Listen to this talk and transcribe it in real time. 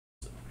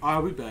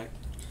Alright, we back.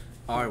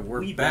 Alright,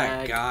 we're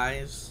back,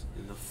 guys.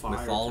 In the Fire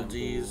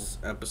Mythologies,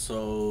 Temple.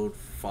 episode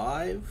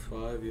 5?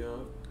 5, yeah.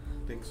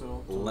 I think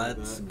so.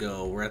 Let's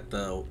go. We're at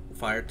the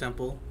Fire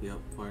Temple. Yep,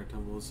 Fire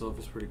Temple itself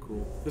is pretty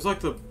cool. It's like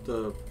the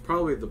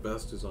probably the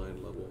best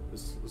design level.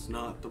 It's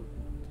not the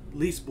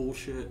least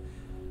bullshit,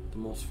 the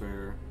most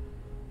fair.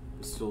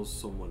 It's still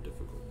somewhat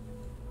difficult.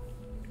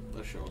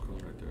 That's Shao Kahn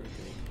right there,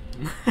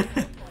 I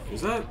think.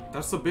 Is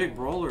that's the big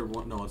brawler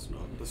one? No, it's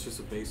not. That's just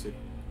a basic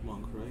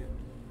monk, right?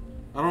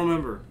 I don't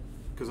remember.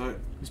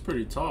 He's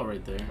pretty tall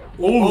right there.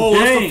 Oh,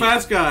 that's the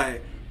fast guy.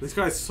 This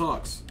guy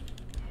sucks.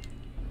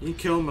 You can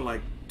kill him in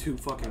like 2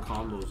 fucking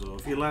combos though.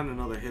 If you land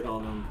another hit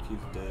on him, he's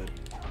dead.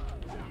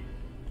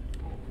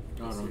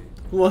 Got him.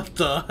 What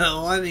the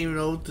hell? I didn't even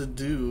know what to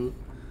do.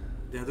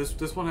 Yeah,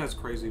 this one has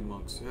crazy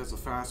monks. It has the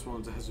fast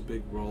ones. It has the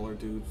big brawler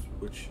dudes.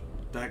 Which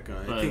that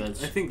guy, I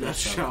think that's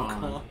Shao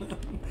Kahn.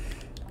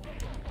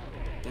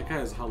 That guy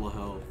has hella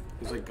health.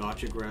 He's like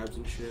gotcha grabs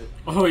and shit.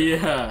 Oh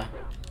yeah.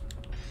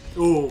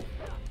 Oh.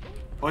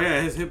 Oh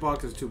yeah, his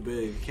hitbox is too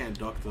big. He can't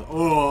duck the.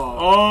 Oh.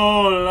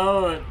 Oh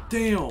lord.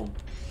 Damn.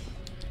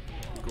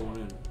 Going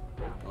in.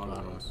 Oh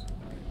no. It's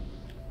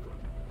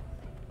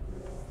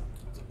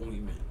only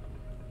man.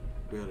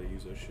 We gotta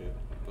use that shit.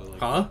 But like,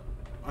 Huh?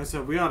 I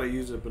said we ought to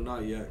use it, but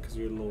not yet, because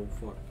you're a little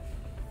fuck.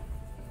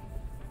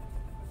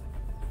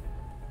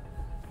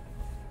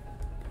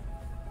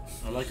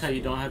 I like how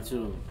you don't have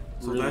to.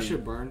 So that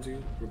shit burns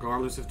you,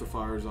 regardless if the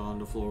fire's on.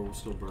 The floor will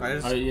still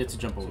burn. Oh, you have to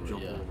jump over.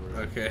 Jump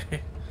over it.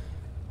 Okay.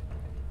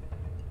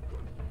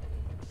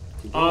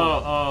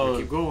 Oh.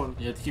 Keep going.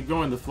 You have to keep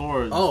going. The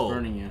floor is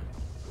burning you.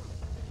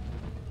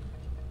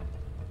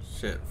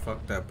 Shit,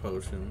 fuck that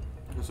potion.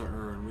 That's an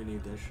urn. We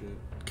need that shit.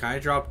 Can I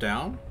drop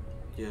down?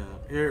 Yeah.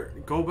 Here,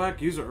 go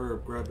back. Use a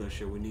herb. Grab that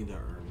shit. We need that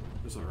urn.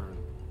 It's an urn.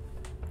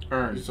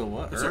 Urn. Use a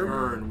what? It's an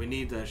urn. We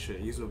need that shit.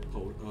 Use a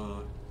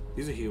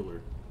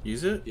healer.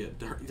 Use it? Yeah,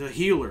 the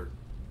healer.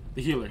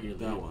 The healer.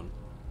 That one.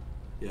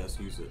 Yes,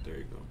 use it. There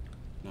you go.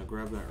 Now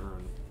grab that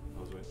urn.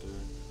 That was right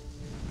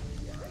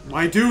there.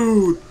 My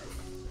dude!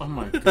 Oh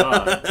my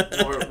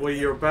god. Well,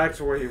 your back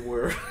to where you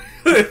were.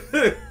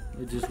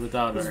 Just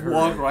without a herb.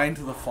 Walk right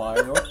into the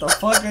fire. What the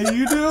fuck are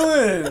you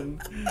doing?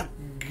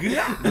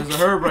 There's a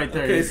herb right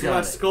there. Okay, so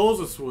that skull's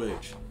a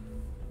switch.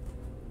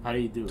 How do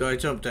you do it? Do I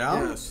jump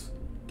down? Yes.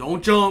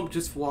 Don't jump,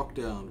 just walk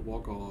down.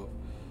 Walk off.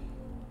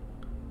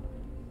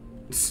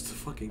 This is the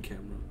fucking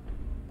camera.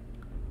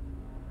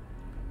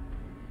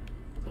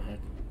 What the heck?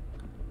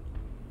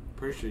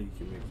 Pretty sure you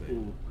can make that.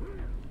 Ooh.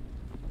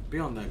 Be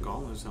on that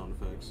gauntlet sound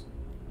effects.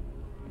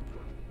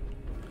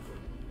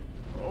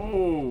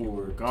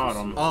 Oh, got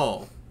him.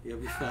 Oh. Yeah,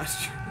 be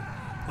faster.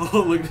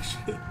 Oh, look at this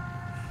shit.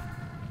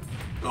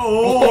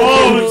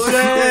 Oh,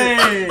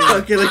 shit!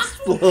 Fucking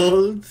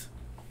explodes.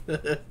 Got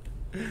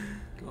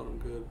him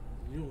good.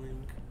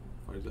 Yoink.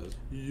 Fires ass.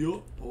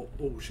 Yup.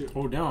 Oh shit.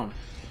 Hold down.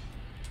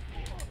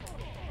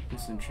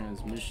 Instant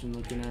transmission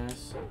looking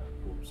ass.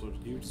 Oh, so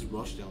you just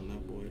rush down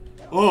that boy.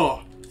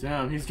 Oh!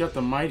 Damn, he's got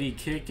the mighty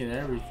kick and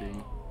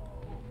everything.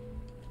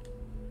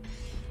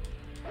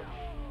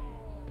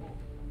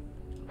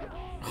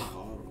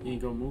 He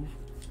ain't gonna move.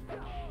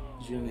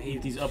 He's gonna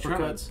eat these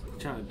uppercuts.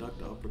 Trying to duck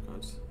the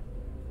uppercuts.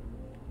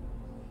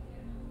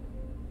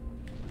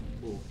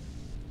 Oh.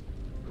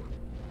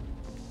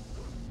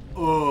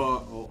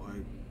 Oh, I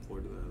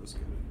avoided that. Let's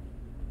get it.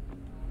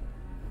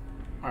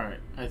 Alright,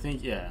 I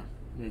think, yeah.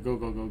 Go.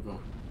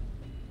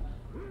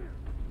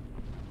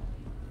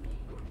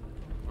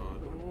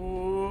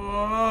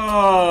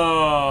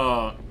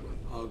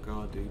 Oh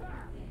god, dude.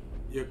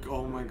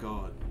 Oh my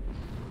god.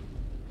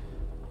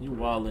 You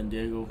wildin',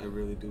 Diego. I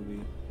really do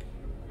be.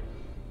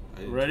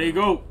 Ready,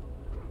 go!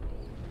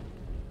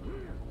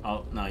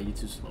 Oh, nah, you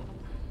too slow.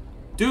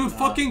 Dude,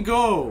 fucking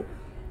go!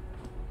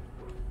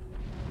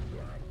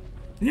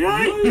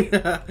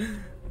 Yeah!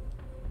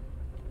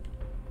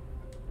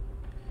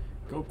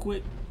 Go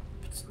quick.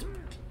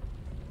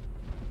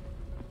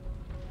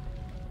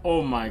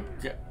 Oh my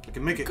god. I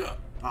can make it.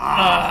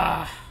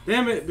 Ah!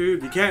 Damn it,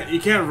 dude. You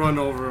can't run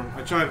over him.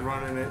 I tried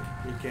running it.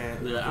 You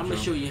can't. Yeah, I'm gonna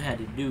show you how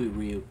to do it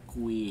real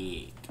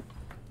quick.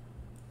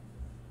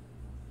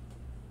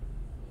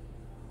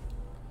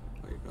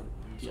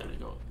 You gotta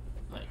go,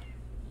 like,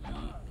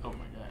 oh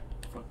my god,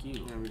 fuck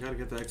you. Yeah, we gotta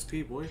get the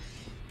XP, boy.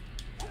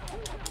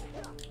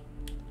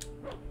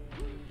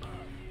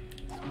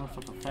 This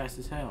motherfucker fast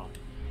as hell.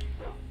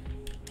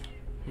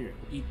 Here,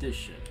 eat this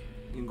shit.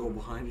 You can go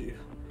behind you.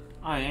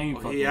 I ain't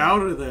fucking. He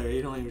out of there.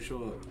 He don't even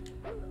show up.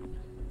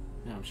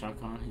 Damn, Shao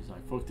Kahn. He's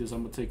like, fuck this.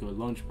 I'm gonna take a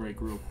lunch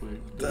break real quick.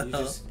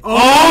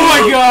 Oh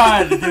my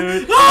god,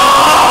 dude!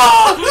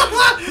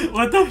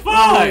 What the fuck?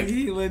 Oh,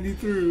 he let you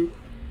through.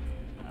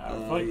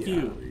 Fuck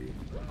you.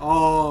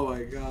 Oh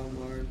my god,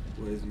 Martin.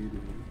 What is you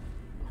doing?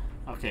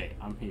 Okay,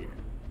 I'm here.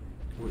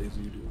 What is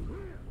you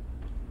doing?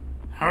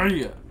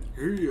 Hurry up.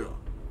 Hurry up.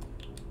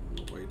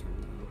 Wait.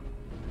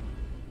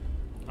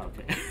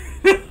 Okay.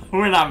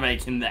 We're not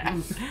making that.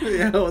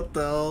 Yeah, what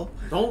the hell?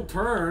 Don't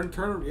turn.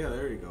 Turn. Yeah,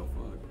 there you go.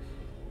 Fuck.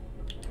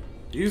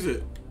 Use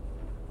it.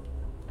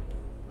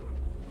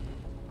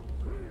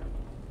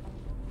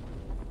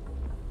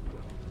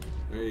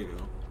 There you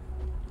go.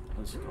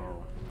 Let's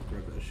go.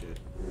 Grab that shit.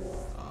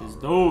 It's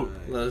dope.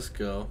 Alright. Let's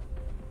go.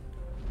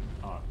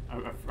 I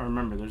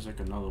remember there's like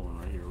another one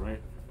right here,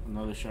 right?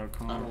 Another Shao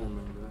Kahn. I don't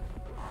remember.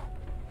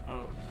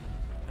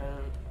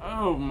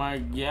 Oh my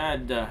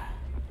god. Grab that.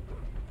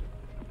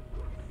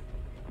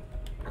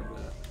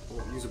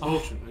 Oh, use a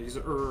potion. Use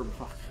an herb.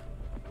 Fuck.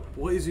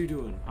 What is he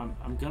doing?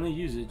 I'm gonna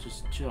use it.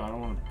 Just chill. I don't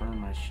want to burn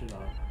my shit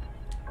off.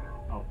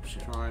 Oh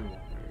shit. Triangle.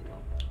 There you go.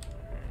 Alright,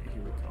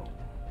 here we go.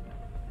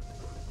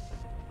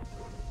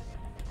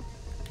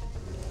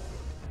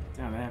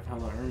 Damn, they have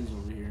hella urns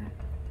over here.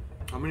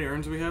 How many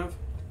urns do we have?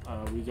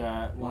 We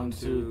got One, one,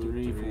 two, two,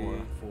 three, three, four.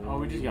 four. Oh,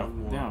 we just got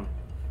One more. down.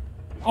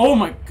 Oh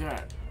my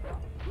god.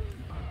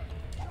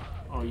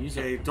 Oh, use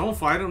Okay, it. don't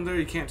fight him there.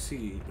 You can't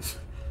see.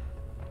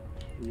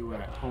 Where you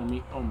at,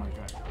 homie? Oh my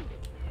god.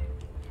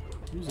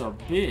 Who's a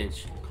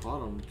bitch?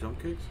 Caught him.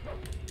 Jump kicks.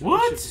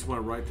 What? Shit just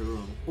went right through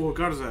him. Oh,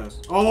 got his ass.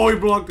 Oh, he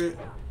blocked it.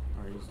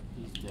 Alright,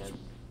 he's dead.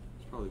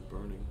 He's probably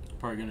burning.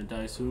 Probably gonna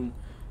die soon.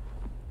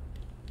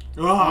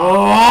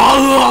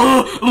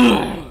 Ah!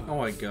 Oh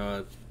my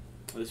god.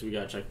 At least we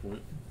got a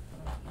checkpoint.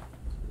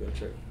 We gotta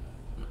check.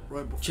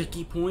 Right before.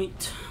 Checky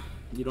point.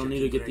 You don't need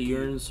to get the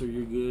urns, so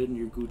you're good.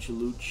 You're Gucci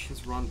Looch.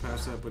 Just run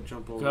past that, but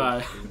jump over.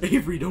 God,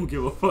 Avery don't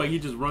give a fuck. He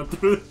just run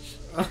through it.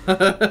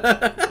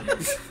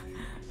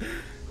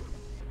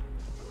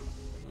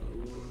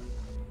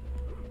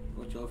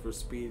 Watch out for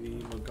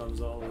Speedy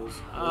Gonzalez.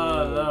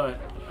 I love it.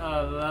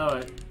 I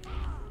love it.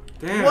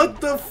 Damn.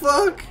 What the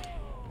fuck?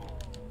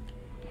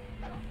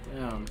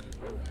 Damn.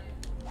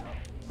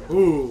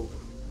 Ooh.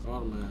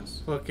 Bottom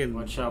ass. Fucking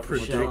Watch out for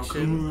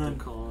prediction.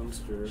 The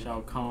conster.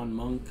 Shao Kahn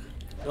monk.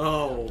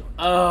 Oh.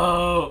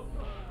 Oh.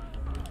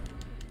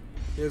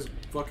 His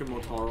fucking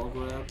Motaro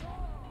grab.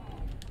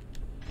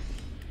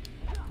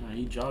 Nah,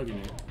 he jogging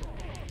it.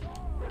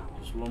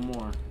 Just one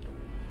more.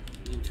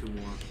 Need two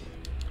more.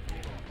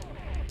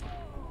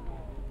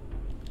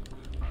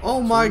 Oh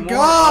my more.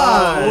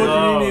 god! Oh,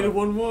 no. you needed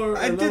one more.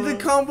 I did the love it.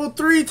 combo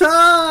 3 That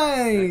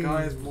times!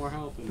 guy has more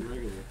health than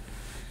regular.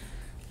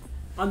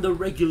 On the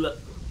regular.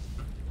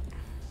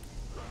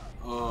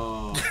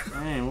 Oh.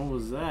 Man, what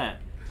was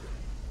that?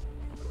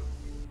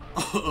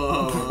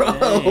 Oh. Bro,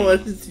 Dang.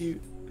 what is you?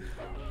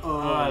 Oh,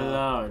 I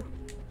love it.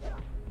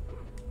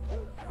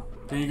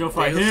 Then you go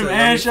fight Daniel him said, and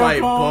 "Let me Shao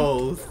fight Kahn.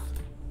 both."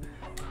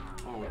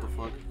 Oh, what the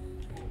fuck?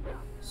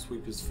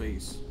 Sweep his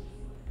face.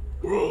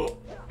 Oh,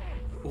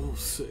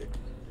 sick.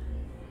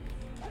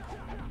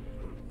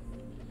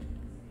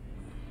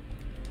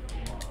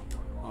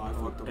 Oh, I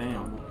fucked up. Damn. The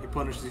combo. He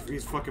punished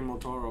his fucking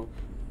Motaro.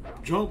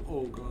 Jump!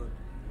 Oh god.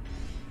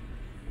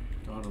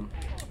 Got him.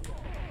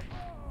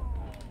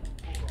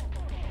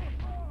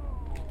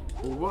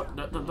 What?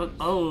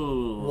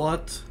 Oh.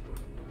 What?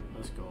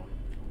 Let's go.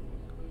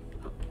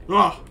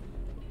 Ah!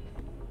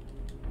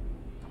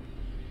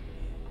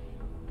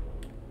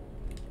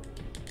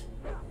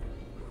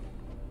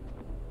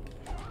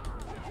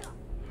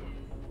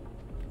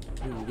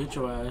 Yo, get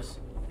your ass.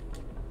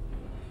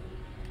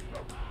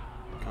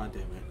 God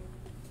damn it.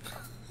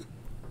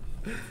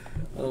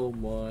 Oh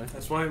my.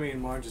 That's why me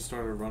and Mark just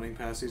started running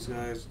past these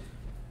guys.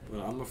 But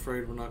I'm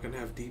afraid we're not gonna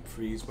have deep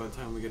freeze by the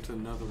time we get to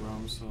another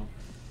realm, so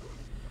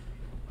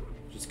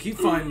just keep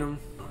finding them.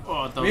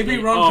 Oh, Maybe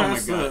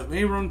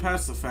run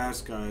past the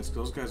fast guys. 'Cause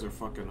those guys are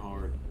fucking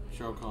hard.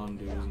 Shao Kahn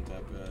dude isn't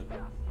that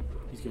bad.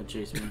 He's gonna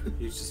chase me.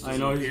 He's just I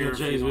know he's doesn't gonna appear if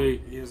chase you me.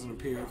 don't- He doesn't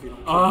appear if you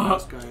don't kill the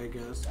fast guy, I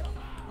guess.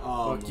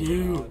 Oh, Fuck my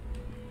you. God.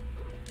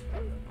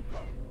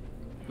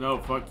 No,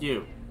 fuck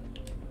you.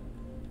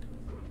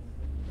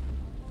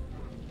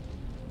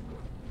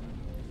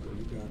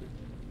 You got it.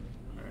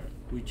 Alright,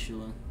 we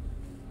chillin'.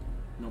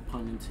 No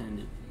pun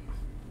intended.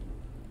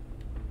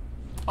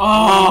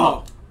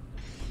 Oh!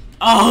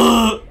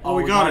 Oh,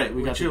 we got it.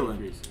 We We're got chilling.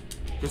 the freeze.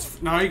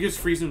 Just, now you just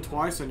freeze him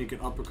twice, and you can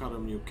uppercut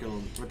him and you kill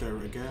him. Right there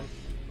again.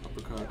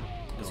 Uppercut.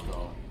 Let's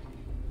go.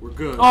 We're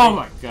good. Oh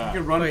my You god.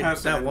 can run Wait,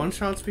 past that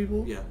one-shots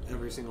people? Yeah,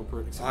 every single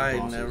person. I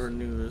never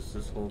knew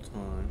this whole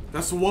time.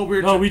 That's what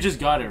we're. No, we just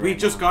got it right We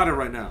just now. got it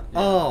right now.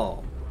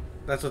 Oh.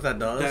 That's what that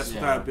does? That's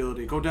Yeah. that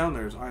ability. Go down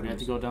there. There's We have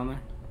items. to go down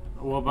there?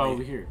 What about Wait.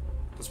 over here?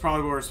 That's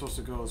probably where we're supposed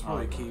to go. It's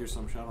probably Okay. a key or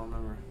some shit. I don't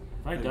remember.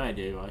 If I die,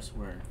 Dave, I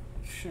swear.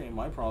 Shit, ain't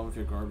my problem if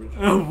you're garbage.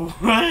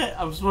 What?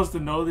 I'm supposed to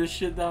know this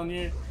shit down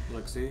here?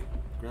 Look, see?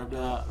 Grab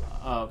that.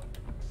 I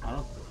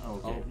don't.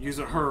 Okay. Oh, use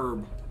a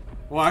herb.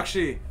 Well,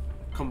 actually,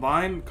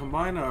 combine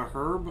a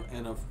herb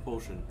and a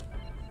potion.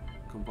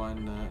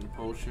 Combine that and a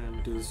potion.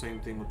 Do the same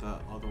thing with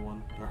that other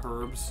one. The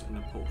herbs and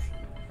a potion.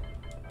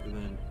 And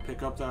then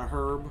pick up that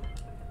herb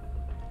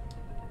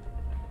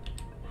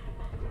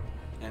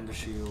and the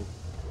shield.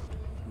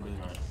 And then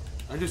Okay.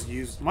 I just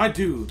used my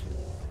dude.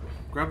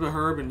 Grab the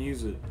herb and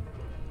use it.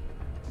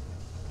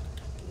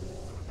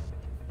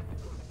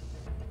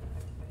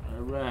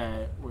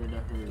 Alright, where the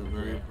herd The is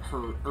very at?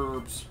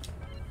 herbs.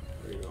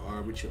 There you go.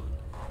 Alright, we chilling.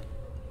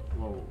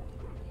 Whoa.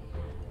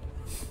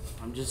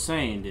 I'm just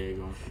saying,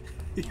 Diego.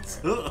 He's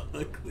so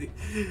ugly.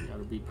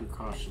 Gotta be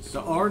precautious.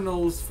 The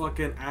Arnold's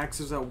fucking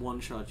axes that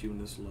one-shot you in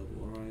this level,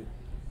 alright?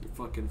 You're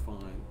fucking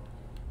fine.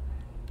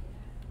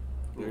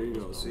 There you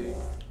go. See.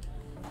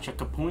 Check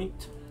a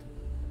point.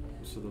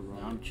 To the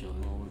right. Now I'm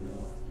chilling. Oh,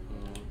 no.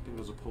 I think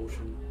there's a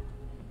potion.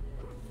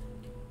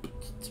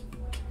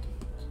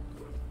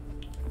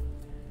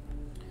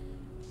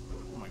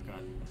 Oh my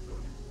god.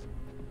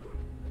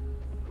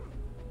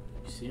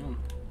 You see him?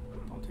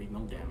 Don't take no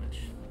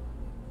damage.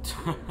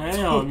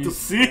 Damn, you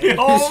see him?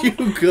 You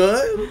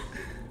good?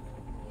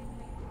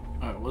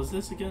 Alright, what's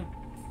this again?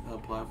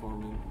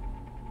 Platforming.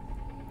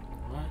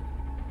 What?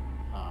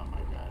 Oh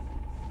my god.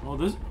 Oh,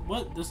 this.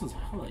 What? This is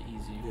hella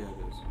easy. Yeah,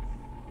 it is.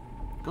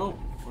 Go.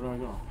 Where do I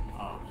go?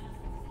 Oh.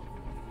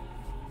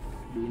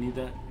 Do we need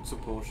that? It's a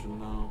potion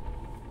now. I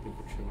think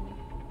we're chilling.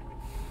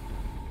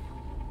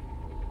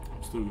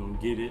 I'm still gonna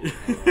get it.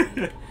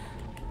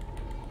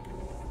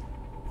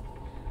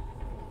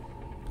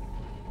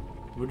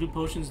 What do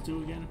potions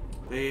do again?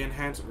 They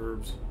enhance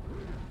herbs.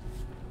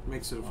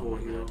 Makes it a full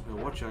heal. Hey,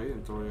 watch out, you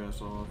didn't throw your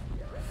ass off.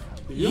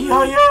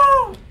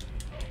 Yeah!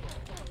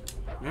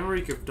 Remember,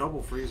 you could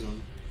double freeze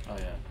him. Oh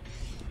yeah.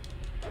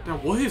 Now,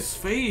 what his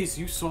face?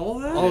 You saw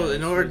that? Oh,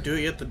 in order to do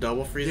it, you have to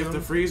double freeze You him?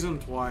 have to freeze him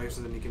twice,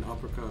 and then you can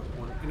uppercut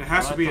one. And it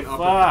has to What be the an fuck?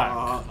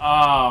 uppercut.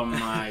 Oh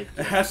my It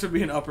god. has to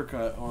be an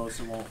uppercut, or else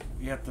it won't.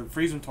 You have to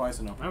freeze him twice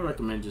and I uppercut.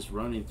 recommend just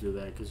running through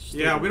that because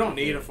Yeah, we don't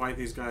need to fight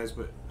these guys,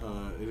 but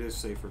it is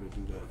safer to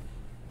do that.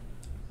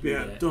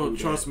 Yeah, don't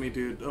trust me,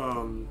 dude.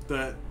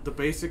 The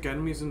basic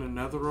enemies in the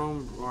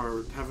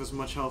Netherrealm have as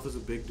much health as a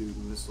big dude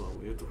in this level.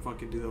 You have to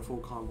fucking do that full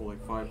combo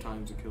like 5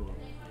 times to kill him.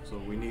 So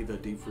we need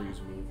that deep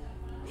freeze move.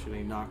 Shit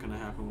ain't not gonna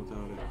happen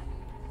without it.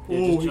 Yeah,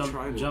 Oh, just he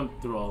tried it.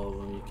 jump through all of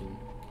them. You can.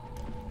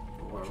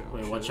 Watch out.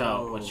 Wait, shit. watch out!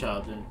 Oh. Watch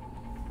out! Then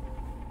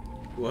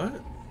What?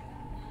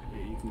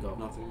 yeah, you can go.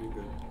 Nothing, you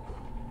good.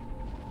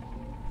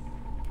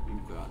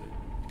 You got it.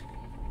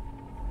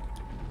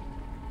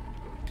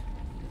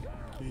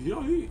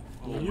 Yay!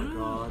 Oh Yeah. my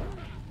god.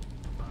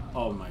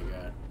 Oh my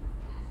god.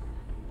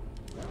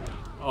 Hey,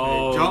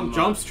 Oh,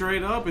 jump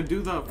straight up and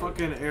do the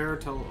fucking air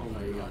tele. Oh Oh,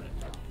 my you god. got it.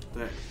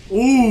 That.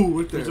 Ooh,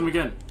 right Freeze him there.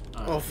 again.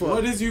 Oh, fuck.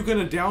 What is you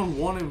gonna down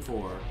one him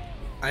for?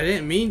 I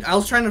didn't mean... I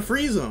was trying to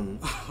freeze him.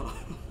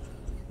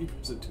 You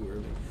pressed it too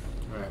early.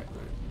 Alright.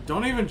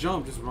 Don't even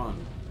jump, just run.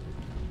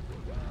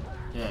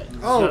 Yeah. You just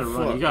Oh, gotta fuck.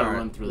 run. You gotta Alright,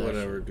 run through that.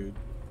 whatever, Shit. dude.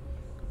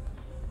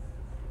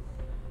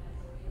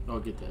 Oh,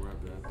 get that. Grab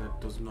that.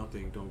 That does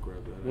nothing. Don't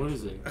grab that. What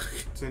is actually.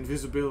 it? It's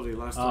invisibility.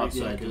 Last 3 Oh, yeah,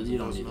 seconds. you It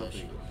don't does need that nothing.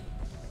 shit.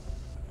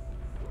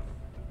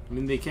 I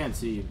mean, they can't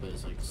see you, but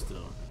it's like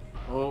still.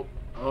 Oh,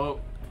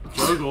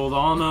 juggled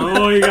on.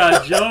 Oh, you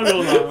got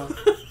juggled on.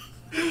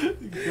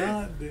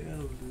 God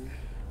damn, dude.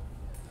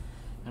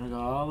 And I go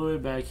all the way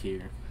back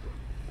here.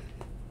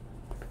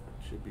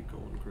 Should be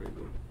going crazy.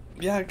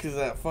 Yeah, because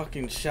that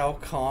fucking Shao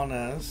Kahn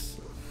ass.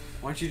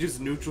 Why don't you just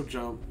neutral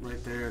jump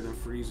right there and then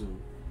freeze him?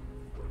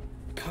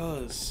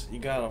 Cause you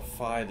gotta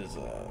fight his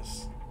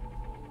ass.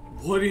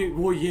 What do you...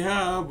 Well,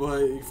 yeah, but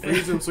you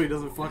freeze him so he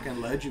doesn't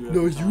fucking ledge you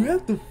every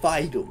time. to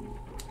fight him.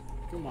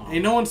 Come on.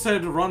 Ain't no one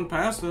said to run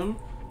past him.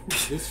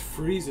 Just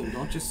freeze him.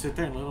 Don't just sit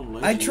there and let him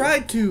ledge I you.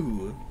 tried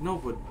to. No,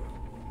 but...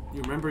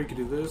 You remember you could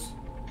do this?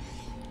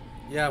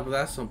 Yeah, but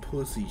that's some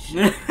pussy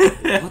shit.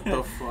 What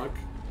the fuck?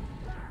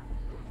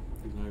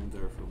 He's not even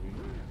there for me.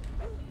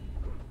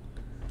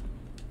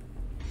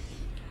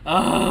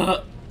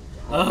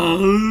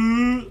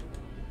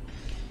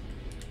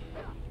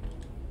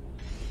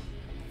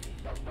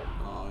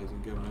 Oh, he's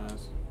gonna get my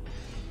ass.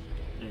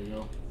 There you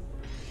go.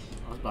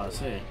 I was about to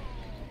say.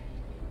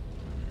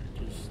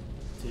 Just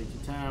take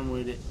your time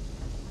with it.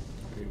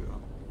 There you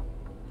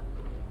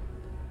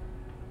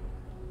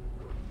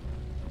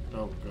go.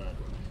 Oh god.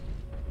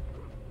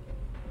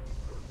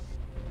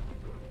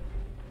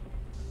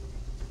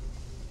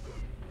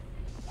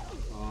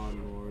 Oh,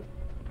 Lord.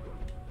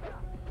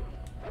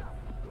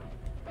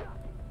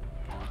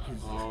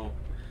 Oh.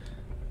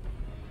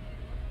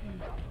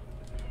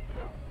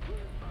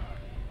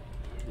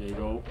 There you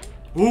go.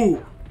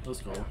 Ooh!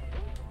 Let's go.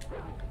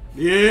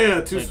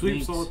 Yeah, 2 Techniques.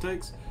 sweeps all it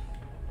takes.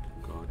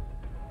 God.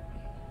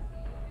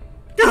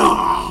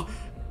 Ah!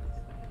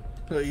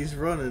 Oh, he's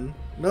running.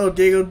 No,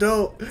 Diego,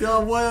 don't.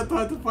 God, what? I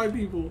tried to fight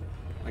people.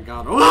 I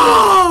got him.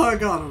 Oh, I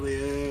got him.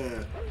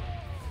 Yeah.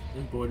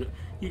 This boy,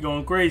 he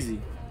going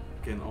crazy.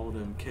 Getting all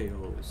them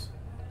KOs.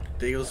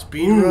 Diego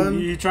speed Ooh, run.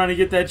 you trying to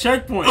get that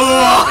checkpoint? Oh!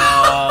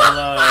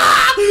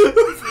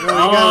 Oh, we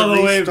all gotta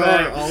the way restart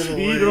back. all the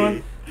Speed way.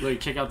 run.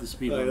 Wait, check out the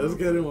speed Alright, run. let's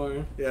get him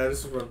on. Yeah,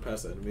 just run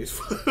past enemies.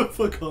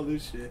 Fuck all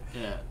this shit.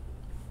 Yeah.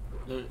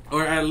 There-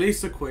 Or at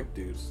least the quick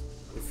dudes.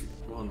 If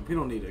well, we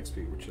don't need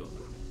XP. We're chilling.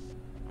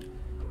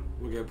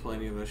 We'll get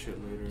plenty of that shit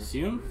later. See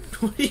him?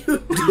 What are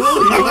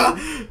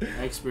you doing?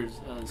 Experts.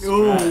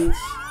 Oh.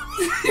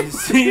 You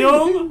see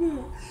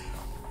him?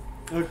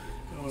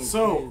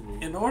 So,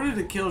 in order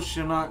to kill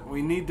Shinnok,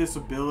 we need this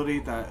ability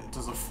that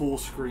does a full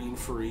screen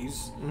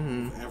freeze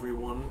of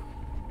everyone.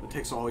 That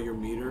takes all your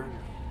meter.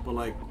 But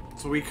like,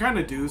 so we kind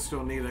of do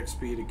still need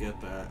XP to get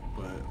that,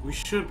 but we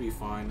should be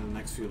fine in the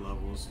next few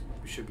levels.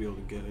 We should be able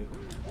to get it.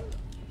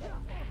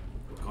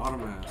 Got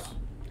him ass.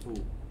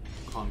 Ooh,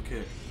 con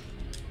kick.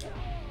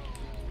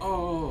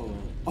 Oh,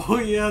 Oh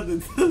yeah,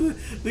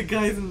 the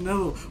guys in the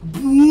nether.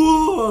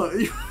 Whoa!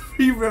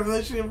 You remember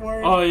that shit,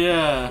 Mario? Oh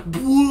yeah.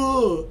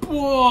 Whoa!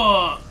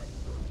 Whoa!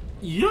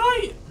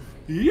 Yay!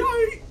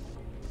 Yay!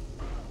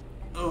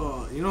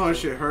 Oh, you know how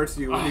shit hurts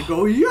you when you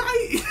go yay!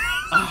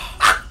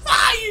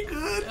 You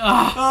good?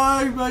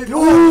 Oh my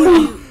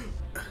god!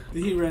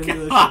 He ran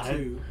into that shit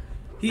too.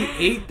 He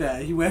ate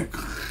that. He went.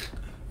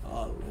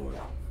 Oh lord!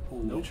 Oh,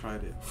 nope.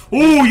 Tried it.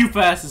 Oh, you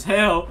fast as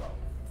hell!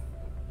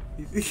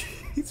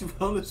 He's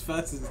about as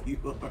fast as you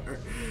are.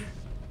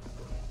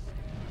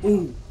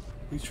 Oh,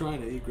 he's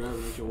trying it. He grabbed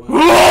it at your weapon.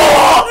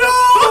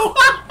 Oh!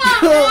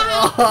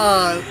 Come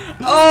on!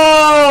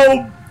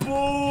 Oh,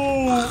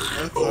 boom!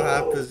 That's what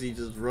happens. You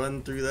just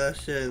run through that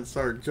shit and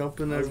start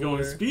jumping I was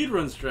everywhere. going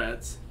speedrun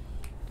strats.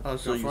 I'll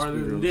show you farther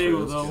than speedrun Diego,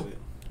 first. though.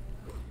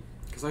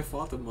 Because I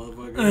fought the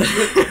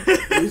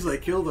motherfucker. At least I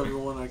killed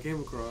everyone I came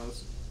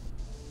across.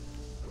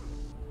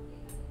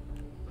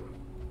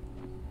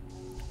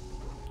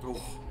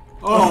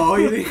 Oh,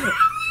 you think...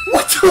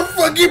 What the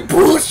fucking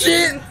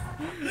bullshit?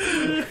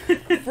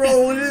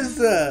 Bro, what is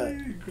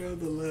that? Grab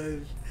the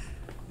ledge.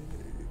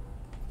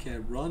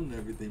 Can't run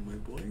everything, my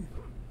boy.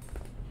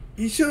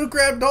 You should have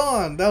grabbed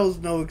on. That was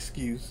no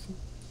excuse.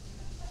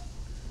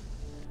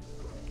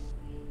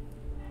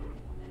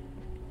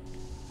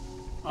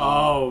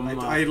 Oh my.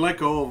 I let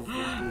go of...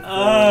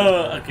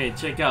 okay,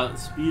 check out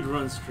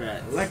speedrun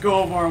strats. I let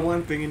go of our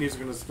one thing and he's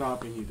gonna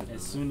stop and he did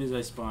As soon as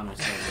I spawn, I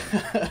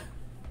start.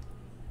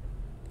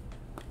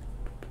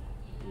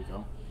 Here we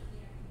go.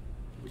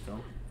 Here we go.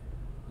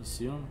 You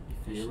see him?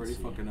 You already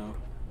fucking out.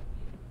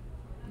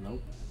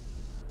 Nope.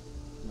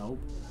 Nope.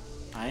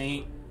 I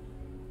ain't.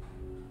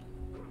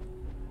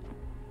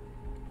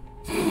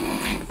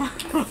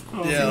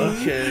 Yeah,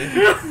 okay.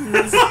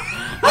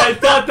 I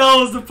thought that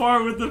was the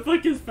part with the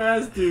fucking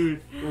fast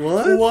dude.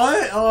 What?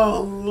 What?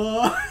 Oh,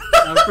 Lord.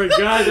 I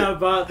forgot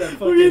about that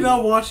fucking. Were you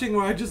not watching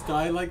where I just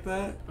died like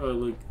that? Oh,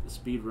 look,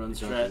 speedrun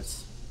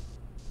strats.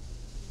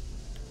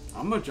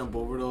 I'm gonna jump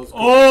over those.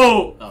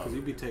 Oh! Because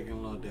you'd be taking a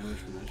lot of damage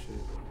from that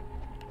shit.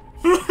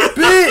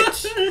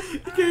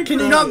 Bitch! Can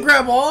you not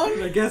grab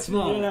on? I guess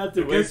not. You're gonna have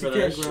to I wait guess for you that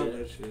can't grab shit.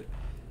 that shit.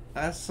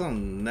 That's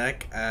some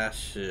neck ass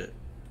shit.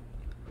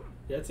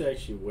 You have to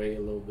actually wait a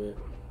little bit.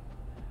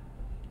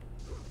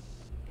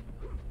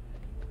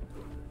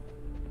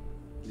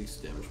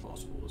 Least damage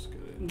possible. Let's get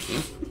it.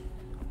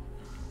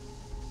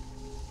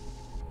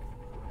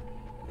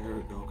 There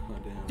we go.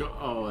 God damn.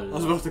 Oh, I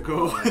was about to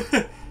go.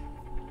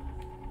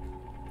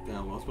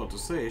 Damn, I was about to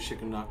say, is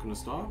shit not gonna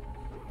stop?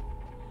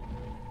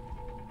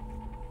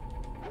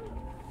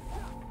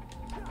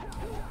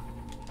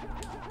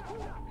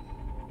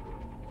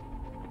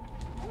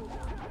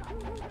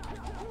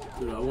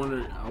 Dude, I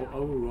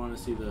would want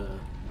to see the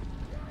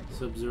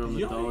Sub-Zero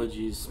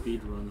Mythologies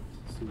speedrun.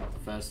 See what the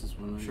fastest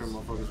one is. Sure,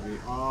 motherfuckers be.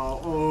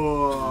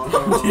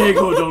 Oh.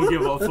 Diego don't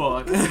give a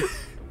fuck.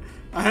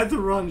 I had to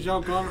run,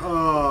 jump on.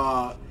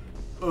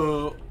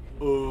 I'm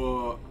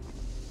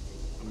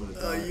gonna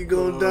die. You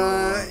gonna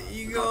die.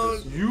 You gonna.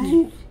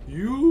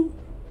 You.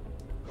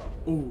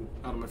 Ooh,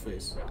 out of my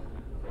face.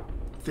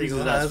 Freeze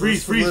his As ass. a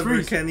Freeze.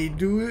 celebrity, can he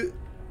do it?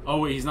 Oh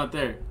wait, he's not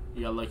there.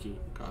 You got lucky.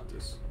 Got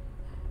this.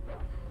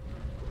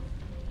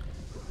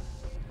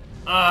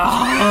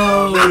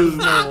 Oh, There's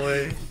no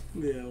way.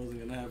 Yeah, it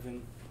wasn't gonna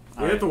happen. We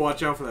Alright. have to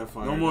watch out for that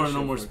fire. no more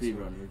That shit speed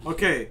fucks run. up.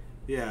 Okay,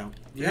 yeah.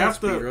 You Yeah, have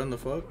to. run the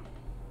fuck.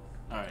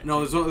 Alright.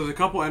 No, there's a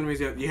couple enemies.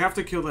 You have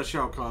to kill that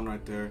Shao Kahn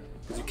right there.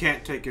 Because you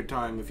can't take your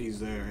time if he's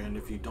there. And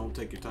if you don't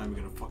take your time,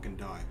 you're gonna fucking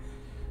die.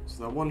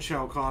 So that one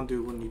Shao Kahn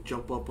dude, when you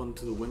jump up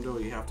onto the window,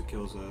 you have to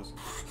kill his ass.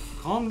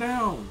 Calm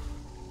down.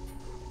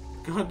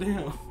 God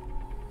damn.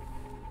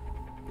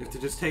 You have to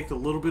just take the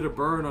little bit of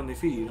burn on the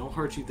feet. It don't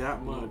hurt you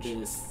that much. Then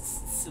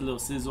a little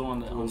sizzle on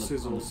the A little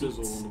sizzle, on the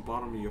sizzle feet. on the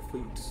bottom of your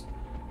feet.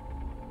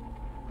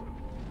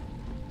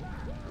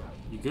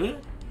 You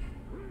good?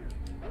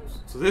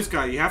 So this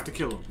guy, you have to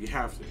kill him. You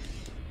have to.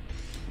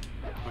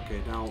 Okay,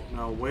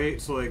 now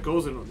wait. So it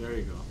goes in. There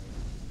you go.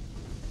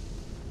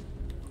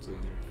 So there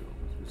you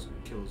go. Just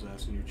kill his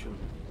ass and you're chilling.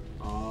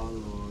 Oh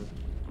lord.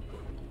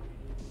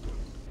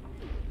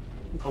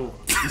 Oh,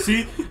 you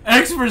see?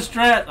 Expert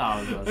strat.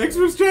 Oh,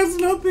 Expert strat's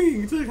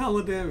nothing. You took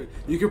hella damage.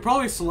 You could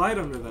probably slide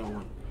under that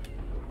one.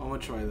 I'm gonna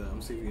try that. I'm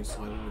gonna see if you can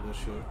slide under that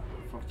shit.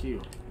 Fuck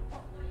you.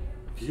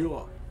 You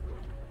are.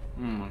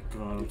 Oh my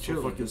god, I'm Chill,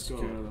 so fucking let's go.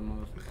 scared of that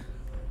motherfucker.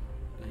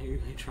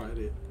 He tried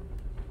it.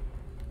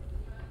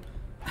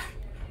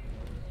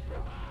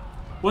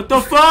 What the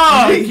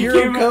fuck? You hear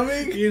him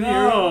coming? You didn't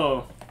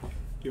No.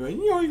 hear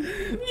him?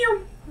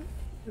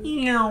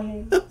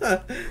 You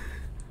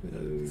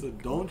went, so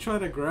don't try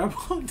to grab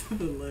onto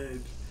the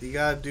ledge. You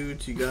gotta do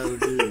what you gotta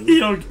do. You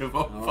don't give a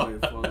Alright,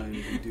 fuck. fine.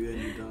 If you do that,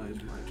 you die.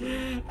 It's my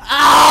turn.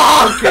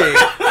 Okay.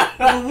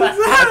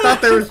 I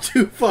thought there was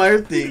two fire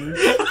things.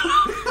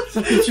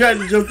 So he tried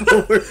to jump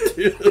over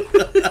too.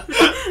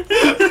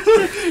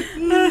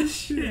 Oh,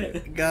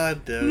 shit.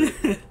 God damn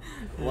it.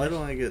 Why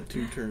don't I get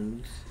 2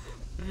 turns?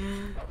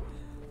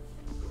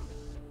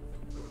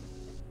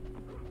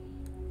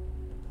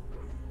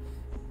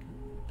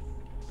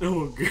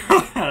 Oh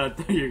god, I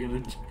thought you were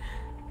gonna.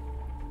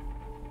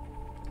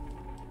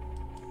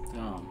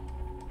 Damn.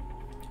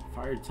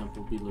 Fire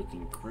Temple be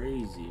looking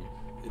crazy.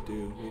 They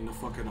do. In the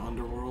fucking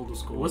underworld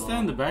is going What's on. that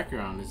in the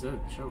background? Is that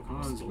Shao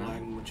Kahn's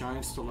man?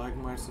 Giant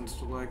stalagmites and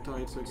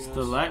stalactites, I guess.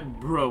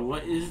 Bro,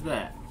 what is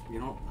that? You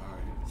know?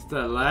 Alright.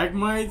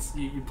 Stalagmites?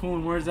 You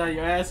pulling words out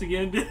your ass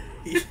again, dude?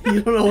 You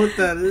don't know what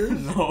that is?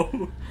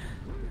 No.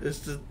 It's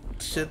the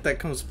shit that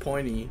comes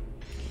pointy.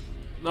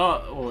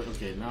 No, oh,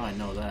 okay, now I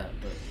know that,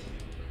 but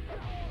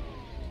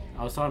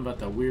I was talking about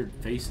that weird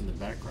face in the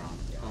background.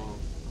 Oh.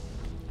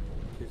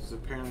 Because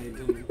apparently it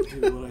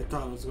didn't do what I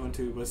thought it was going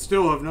to, but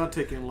still I've not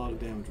taken a lot of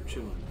damage. We're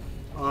chilling.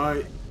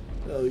 Alright.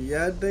 Oh,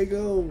 yeah, they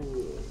go.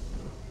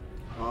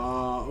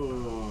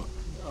 Oh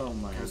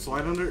my Can I god.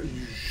 slide under?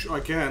 I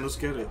can. Let's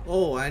get it.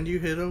 Oh, and you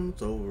hit him?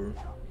 It's over.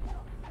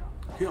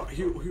 Heal.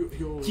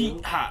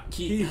 Keep hot,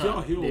 keep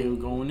hot. They were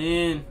going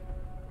in.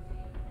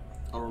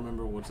 I'll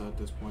remember what's at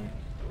this point.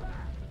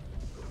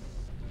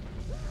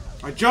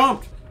 I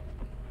jumped!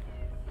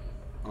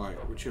 Alright,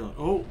 we're chilling.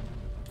 Oh!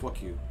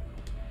 Fuck you.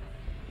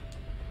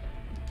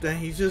 Then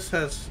he just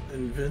has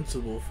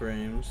invincible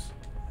frames.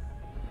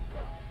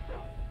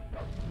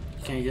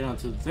 You can't get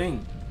onto the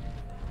thing.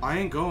 I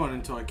ain't going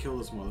until I kill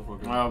this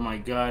motherfucker. Oh my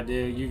god,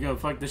 dude. You're gonna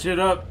fuck the shit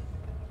up.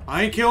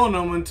 I ain't killing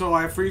him until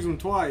I freeze him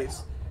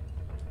twice.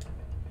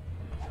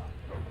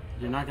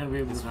 You're not gonna be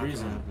able It's to not freeze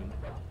gonna him. happen.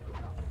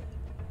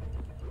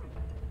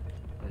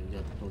 Oh, you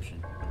got the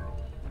potion.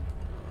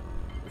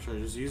 Should I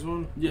just use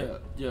one? Yeah,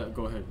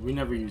 go ahead. We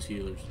never use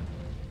healers.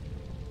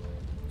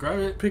 Grab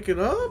it. Pick it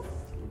up? Oh,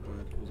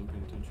 bad. Wasn't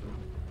paying attention.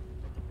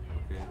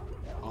 Okay.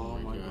 Oh,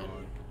 my god.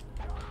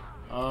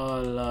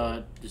 Oh,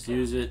 Lord. Just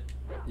use it.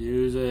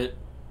 Use it.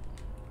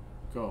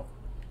 Go.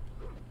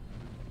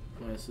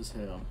 Fast as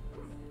hell.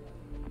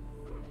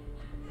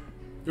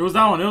 It was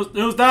that one. It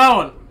was that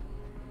one.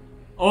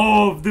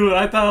 Oh, dude.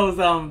 I thought it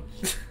was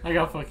I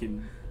got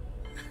fucking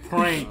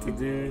pranked,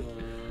 dude.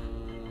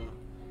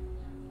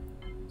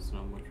 There's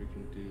not much we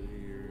can do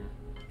here.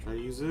 Should I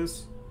use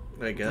this?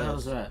 I What the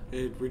hell's guess. that?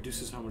 It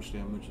reduces how much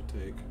damage you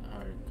take.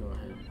 Alright, go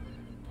ahead.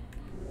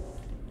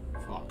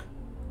 Fuck.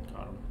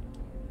 Got him.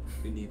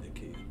 We need the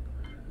key.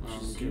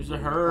 Just get use the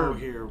rid- herb. Oh,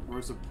 here.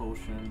 Where's the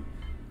potion?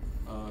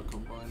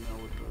 Combine that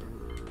with the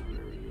herb.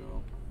 There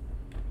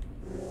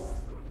we go.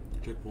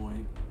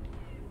 Checkpoint.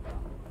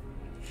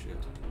 Shit.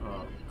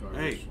 Oh,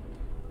 garbage. Hey.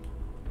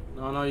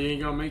 No, you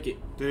ain't gonna make it.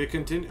 Did it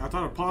continue? I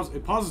thought it paused.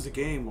 It pauses the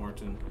game,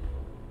 Martin.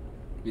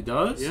 It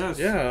does? Yes.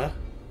 Yeah.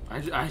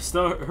 I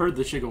still heard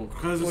the shit going.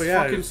 Because Oh, its yeah,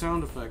 fucking it's-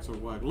 sound effects are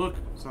whack. Look,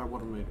 sorry,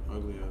 what I made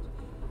ugly ass.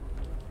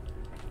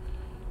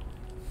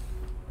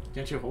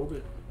 Can't you hold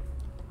it?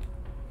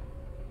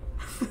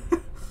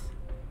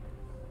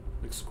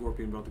 Like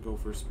Scorpion about to go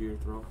for a spear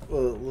throw.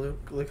 Well,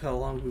 look how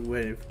long we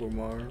waited for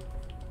Mar.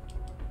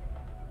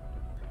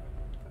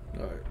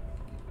 Alright.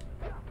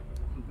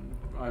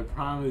 I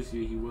promise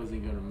you he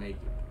wasn't gonna make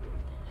it.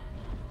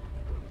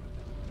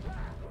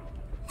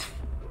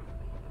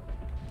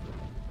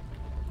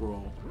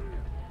 Bro.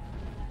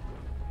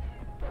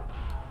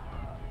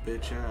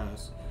 Bitch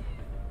ass.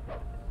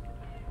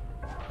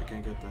 I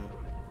can't get that.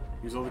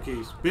 Use all the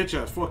keys. Bitch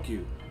ass, fuck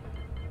you.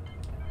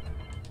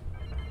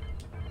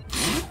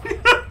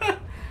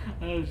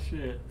 Oh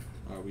shit.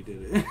 Alright, we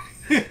did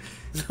it.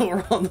 So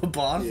we're on the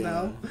boss Yeah.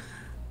 now?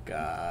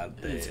 God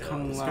damn. It's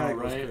Kung this Lao, guy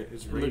goes right? cra-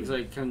 it's It looks Raiden.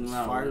 like Kung It's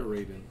Lao. Fire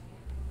right? Raiden.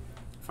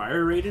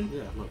 Fire Raiden?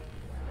 Yeah, look.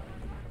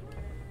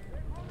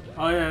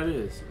 Oh yeah, it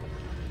is.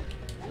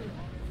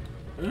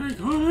 Hey,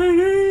 Kung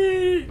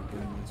Lao!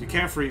 You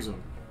can't freeze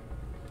him.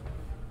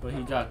 But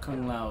he got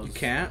Kung Lao's You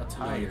can't?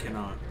 attire. No, you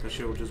cannot. That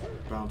shit will just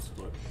bounce.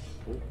 Look.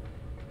 Oh.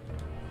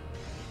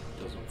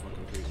 Doesn't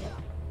fucking freeze him.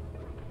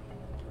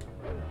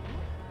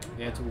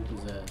 They had to whoop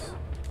his ass.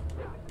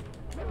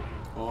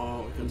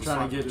 Oh, I'm it's trying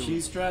not to get doing-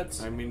 cheese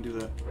strats. I mean, do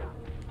that.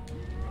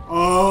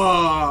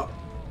 Oh!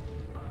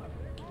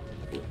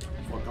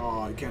 Fuck,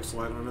 oh, you can't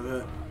slide under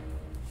that.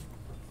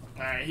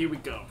 Alright, here we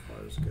go.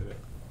 I'll just get it.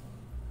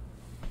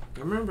 I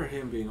remember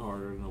him being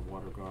harder than a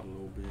water god a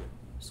little bit.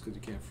 Just because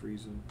you can't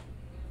freeze him.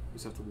 You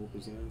just have to whoop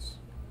his ass.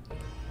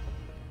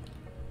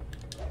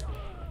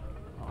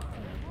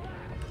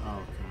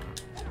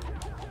 Okay.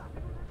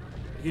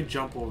 You can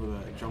jump over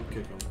that, jump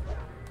kick him.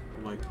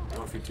 Like,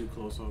 not if you're too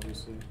close,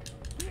 obviously.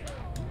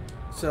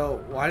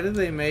 So, why did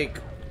they make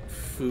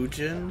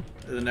Fujin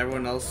and then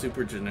everyone else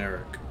super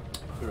generic?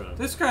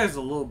 This guy is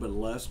a little bit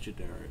less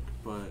generic,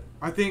 but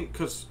I think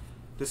because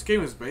this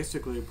game is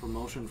basically a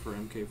promotion for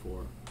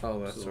MK4. Oh,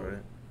 that's So, right.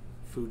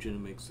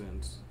 Fujin makes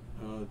sense.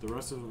 The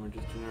rest of them are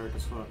just generic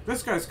as fuck.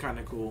 This guy's kind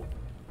of cool.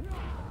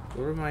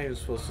 What am I even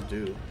supposed to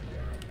do?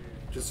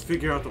 Just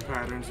figure out the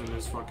patterns in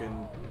his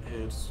fucking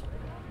hits.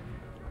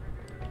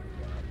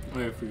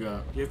 Wait, I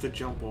forgot. You have to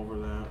jump over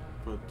that,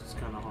 but it's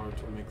kind of hard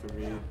to make the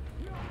read.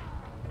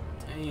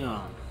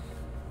 Damn.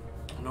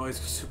 No, he's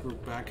super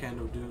backhand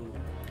of doom.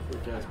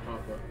 Quick ass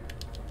pop up.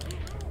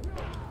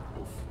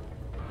 Oof.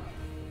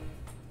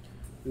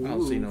 I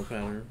don't see no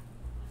pattern.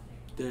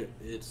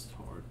 It's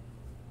hard.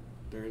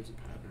 There is a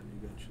pattern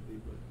eventually,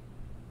 but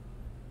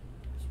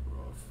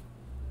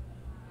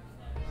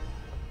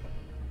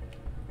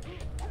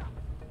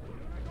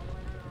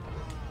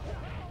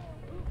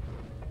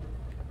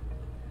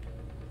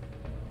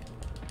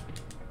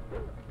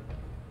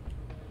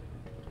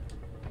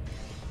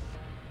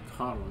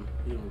caught him.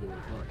 He don't give a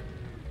fuck.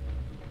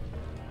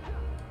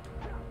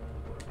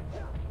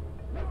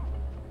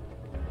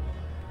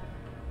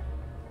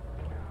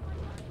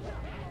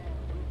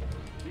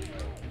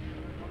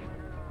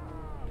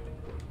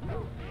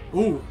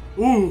 Ooh,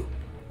 ooh.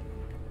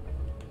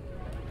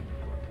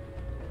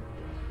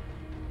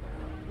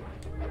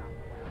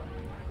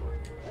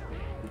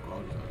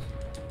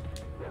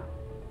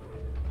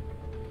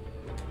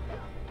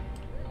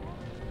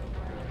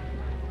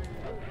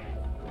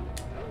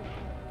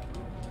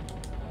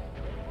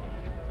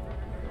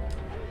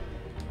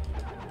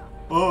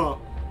 Oh.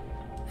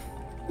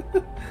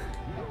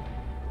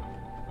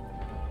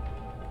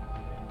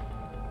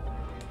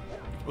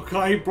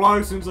 Okay, he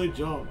blocks since I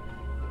jump.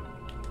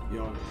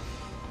 Yo.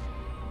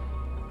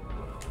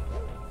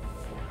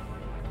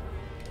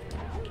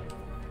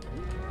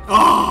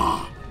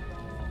 Ah!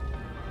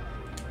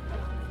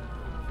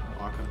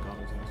 Oh, I could have got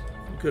his ass.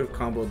 You could have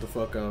comboed the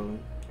fuck out of him.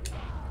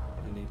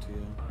 I need to,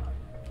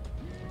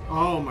 yeah.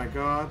 Oh my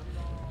god.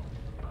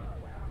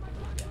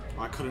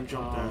 I couldn't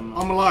jump that.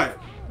 I'm alive.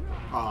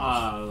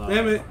 Ah,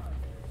 damn it.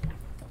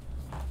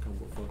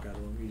 Combo the fuck out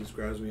of him. He just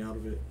grabs me out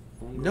of it.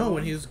 No,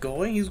 when he's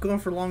going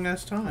for a long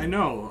ass time. I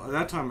know.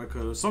 That time I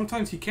could have.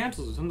 Sometimes he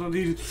cancels it. Sometimes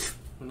he's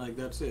and like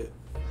that's it.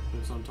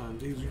 And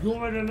sometimes he's Oh,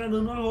 that's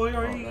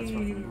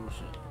fucking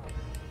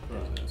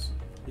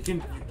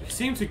bullshit. He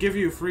seems to give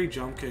you a free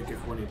jump kick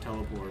if when he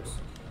teleports.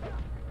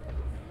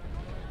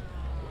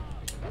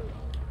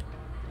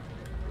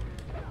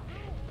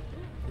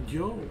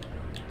 Yo.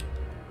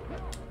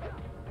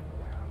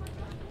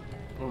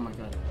 Oh my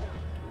god.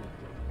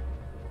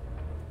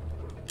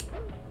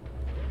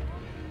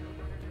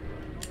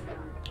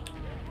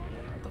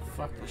 What the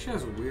fuck? That shit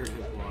has weird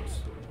hitbox.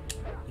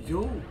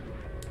 Yo.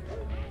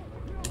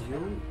 Yo.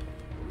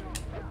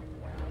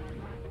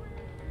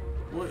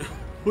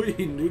 What are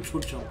you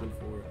neutral jumping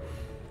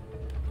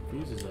for?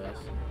 Use his ass.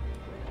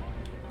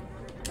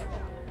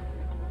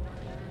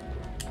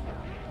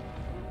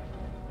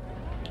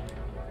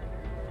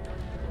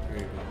 There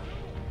you go.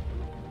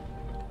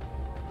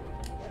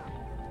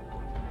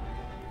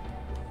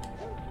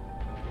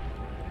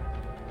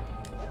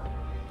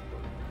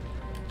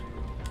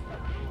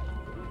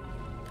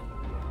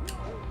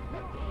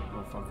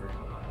 Motherfucker.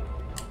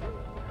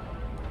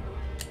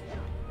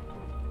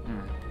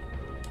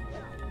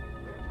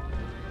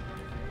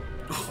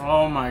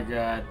 Oh my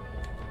god.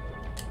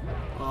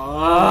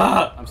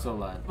 I'm still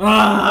alive.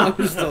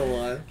 I'm still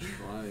alive.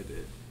 Tried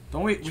it.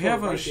 Don't we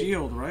have a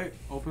shield, right?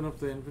 Open up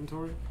the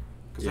inventory?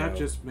 Because that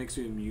just makes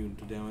you immune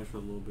to damage for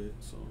a little bit,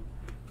 so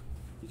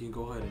you can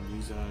go ahead and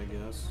use that, I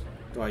guess.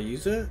 Do I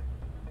use it?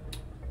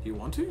 Do you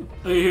want to?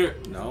 Hey, here.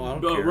 No, I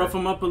don't Go care. rough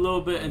him up a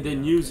little bit and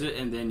then use it,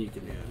 and then you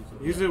can. Yeah.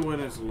 Use it when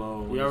it's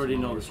low. We already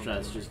know the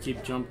strats. Just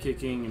keep jump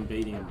kicking and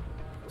baiting him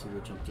to the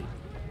jump kick.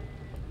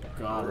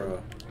 Got him.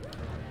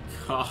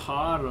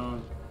 Got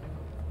him.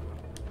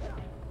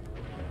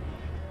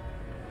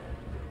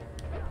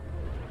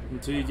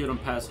 Until you get him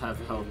past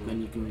half health,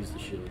 then you can use the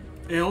shield.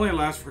 It only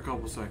lasts for a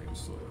couple seconds,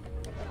 so.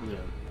 Yeah.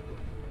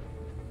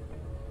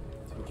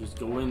 So just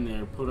go in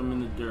there, put him in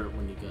the dirt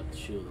when you got the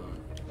shield on.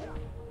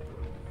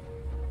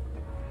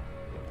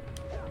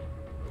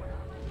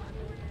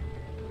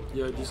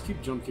 Yeah, just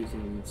keep jump kicking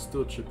him. It's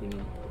still chipping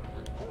him.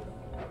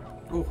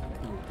 Oh,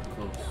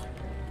 Close.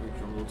 I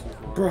jumped a little too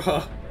far.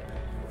 Bruh.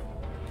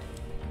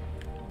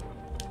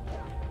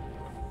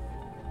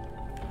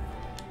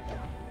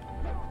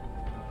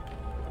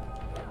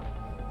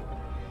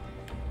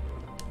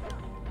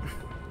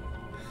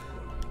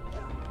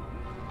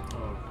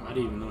 Oh, I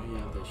didn't even know he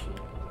had that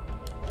shit.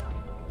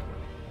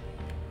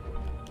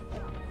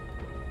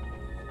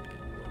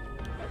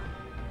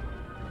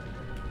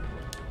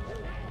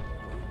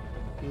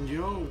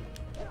 Yo.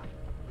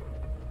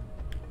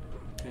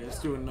 Hey, it's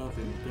doing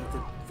nothing. You have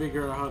to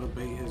figure out how to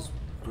bait his.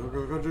 Go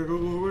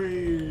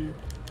away.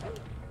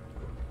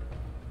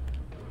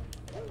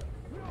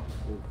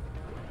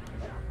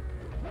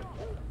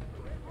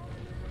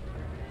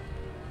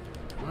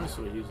 Might as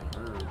well use a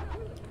herb.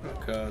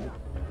 Oh god.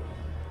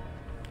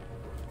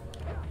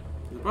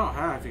 It's about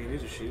half. You can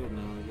use a shield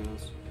now, I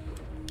guess.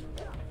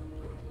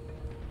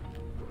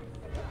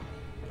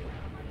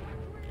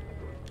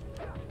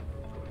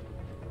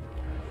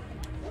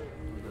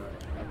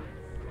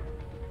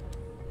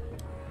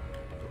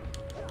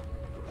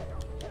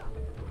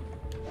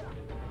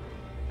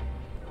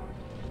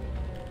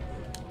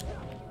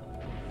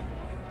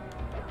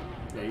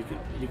 Yeah,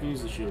 you can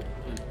use the shield.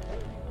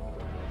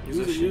 Use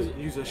a shield.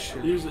 Use a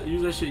shield.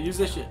 Use that shit. Use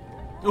that shit.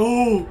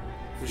 Oh!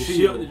 The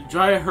shield.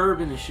 Dry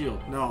herb in the shield.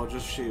 No,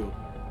 just shield.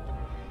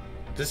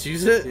 Just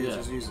use it? Yeah, Yeah.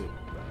 just use it.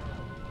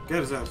 Get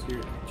his ass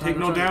here. Try Take to-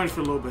 no try to- damage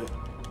for a little bit.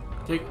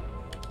 Take.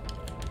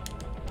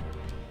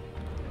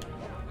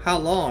 How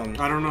long?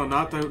 I don't know,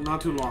 not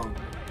too long.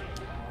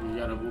 You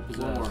gotta whoop his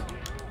More. ass.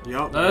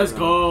 Yup. Let's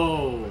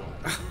go.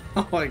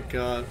 Oh my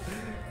god.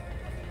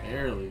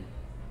 Barely.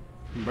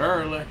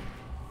 Barely.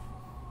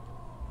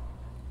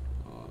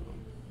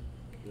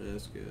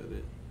 Let's get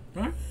it.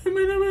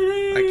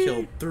 I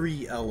killed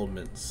 3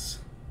 elements.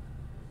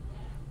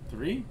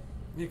 3?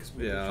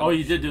 Yeah. Oh,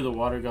 you did do the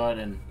water god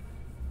and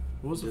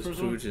what was the Just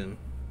first Fujin.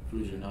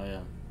 one? Fujin. Oh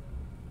yeah.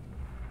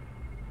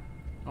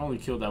 I only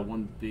killed that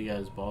one big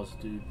ass boss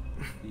dude.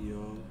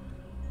 Yo.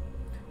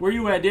 Where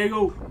you at,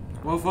 Diego?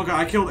 Well, fuck,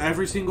 I killed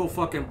every single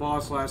fucking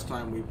boss last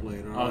time we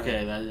played. All right?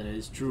 Okay, that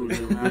is true.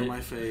 Get them out of my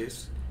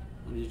face.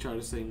 And you try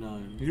to say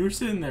none. You were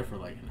sitting there for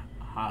like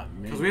a hot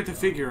minute. Because we have to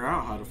figure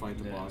out how to fight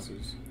the Yeah.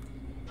 bosses.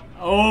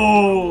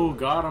 Oh,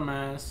 got him,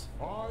 ass.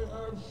 I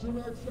have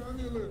Shinnak's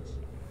amulet.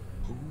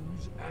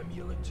 Whose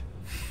amulet?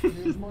 He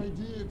is my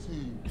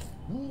deity,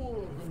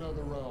 ruler of the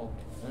Netherrealm,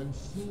 and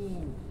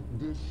soon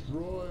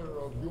destroyer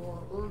of your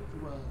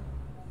Earthrealm.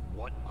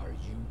 What are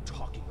you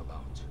talking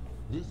about?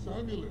 This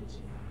amulet,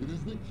 it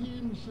is the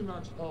King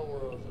Shinnak's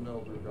power as an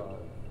elder god.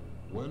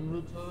 When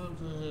returned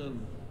to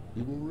him,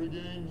 he will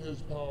regain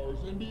his powers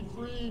and be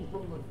freed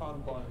from the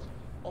confines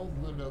of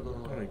the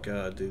Netherrealm. Oh my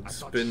god, dude.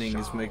 Spinning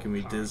is making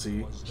me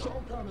dizzy.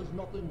 Shao Kahn is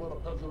nothing but a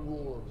peasant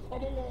ruler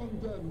of a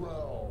long-dead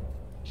realm.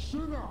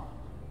 Shinnok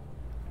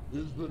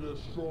is the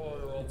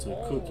destroyer of It's a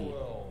all cookie.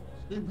 realms,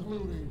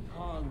 including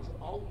Khan's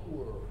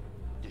outworld.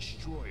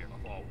 Destroyer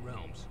of all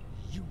realms.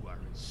 You are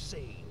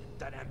insane.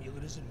 That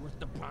amulet isn't worth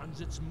the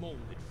bronze it's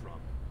molded from.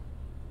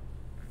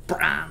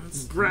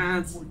 Bronze.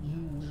 Bronze. What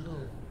you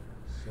will,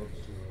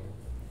 Sub-Zero.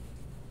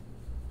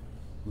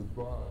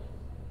 Goodbye,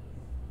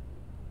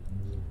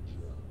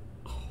 Ninja.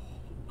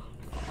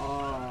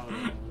 Oh,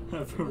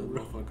 that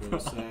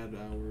motherfucker. Sad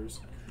hours.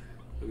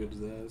 Look at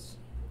his ass.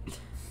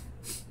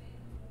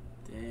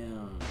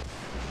 Damn.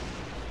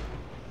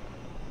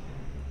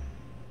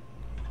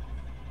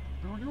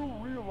 Do you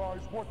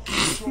realize what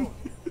you've done?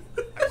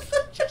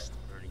 Just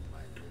earning my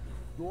living.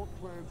 Your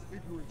clan's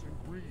ignorance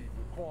and greed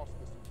will cost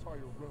this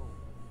entire realm.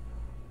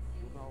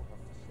 You'll now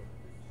have to set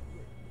things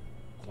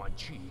straight. Quan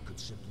Chi could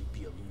simply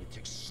be a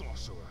lunatic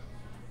sorcerer.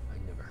 I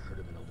never heard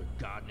of an elder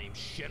god named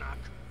Shinnok,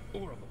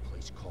 or of a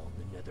place called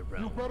the You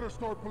Netherrealm. better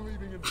start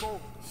believing in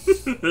both. If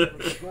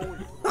it's going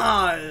to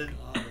God. we're going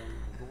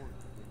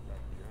to take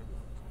back the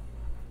amulet.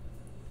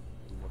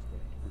 We must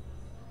act quickly.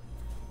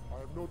 I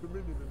have no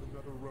dominion in the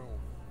Netherrealm.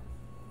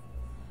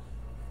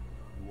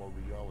 You are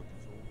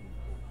reality's only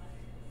hope.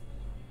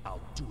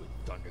 I'll do it,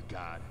 Thunder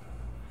God.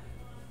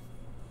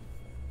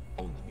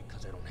 Only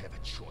because I don't have a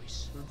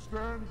choice. Then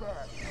stand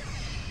back.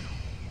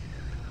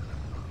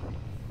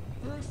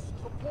 This is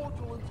a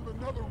portal into the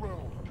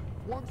Netherrealm.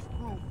 Once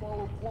through,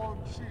 follow Quan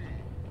Chi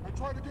and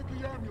try to get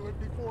the amulet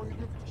before he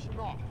gives to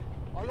Shinnok.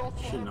 I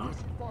also Shinnok? have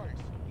this advice.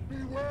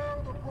 Beware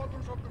the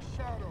Brothers of the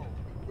Shadow.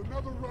 The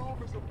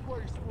Netherrealm is a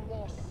place for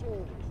lost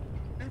souls.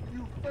 If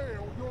you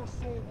fail, your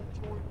soul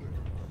will join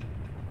theirs,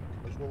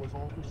 as well as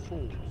all the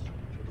souls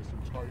in this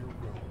entire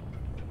realm.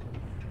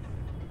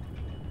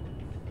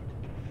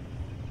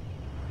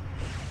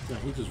 Yeah,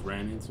 he just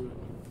ran into it.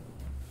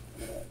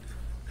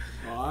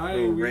 Alright,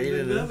 Oh, we Raiden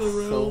did is another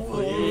so round.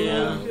 fucking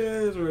Yeah.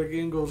 Yes, where the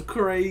game goes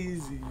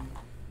crazy.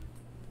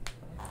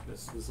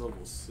 This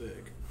level's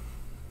sick.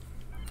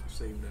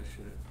 Save that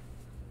shit.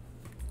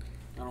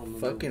 I don't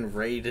remember. Fucking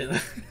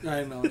Raiden.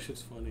 I know, that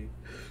shit's funny.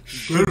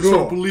 Shut Better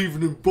start up.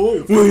 believing in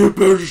both. Well, you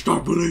better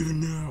start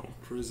believing now.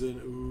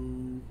 Prison,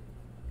 ooh.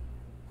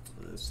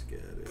 Let's get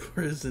it.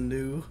 Prison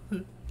new.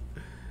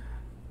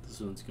 This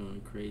one's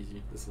going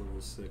crazy. This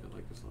level's sick. I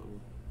like this level.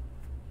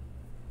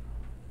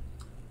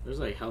 There's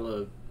like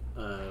hella.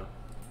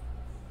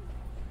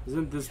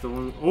 Isn't this the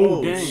one?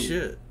 Oh, dang.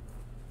 Shit.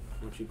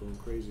 Don't you going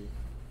crazy?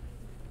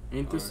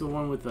 Ain't this the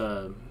one with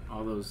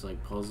all those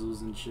like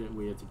puzzles and shit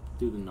where you have to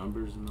do the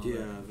numbers and all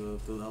Yeah, that?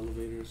 the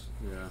elevators.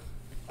 Yeah.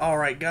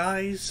 Alright,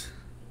 guys.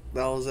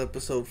 That was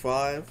episode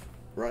 5,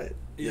 right?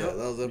 Yeah, Yep. that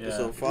was Yeah. episode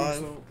I think 5.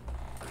 so.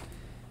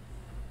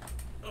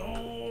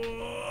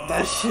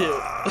 That shit.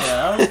 Yeah,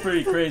 that was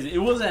pretty crazy. It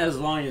wasn't as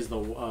long as the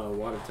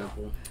water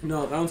temple.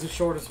 No, that one's the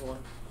shortest one.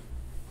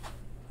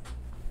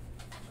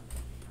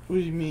 What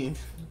do you mean?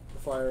 The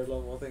fire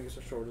level, I think it's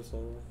the shortest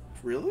level.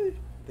 Really?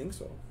 I think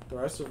so. The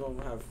rest of them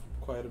have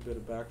quite a bit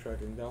of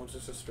backtracking. That one's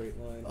just a straight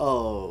line.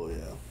 Oh,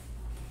 yeah.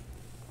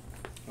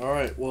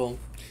 Alright, well,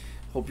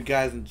 hope you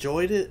guys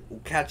enjoyed it.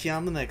 We'll catch you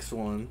on the next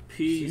one.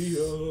 Peace.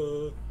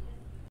 Oh.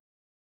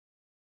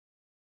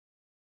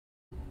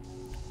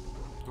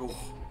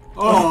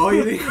 Oh,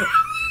 you think?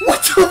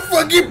 What the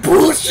fucking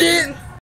bullshit?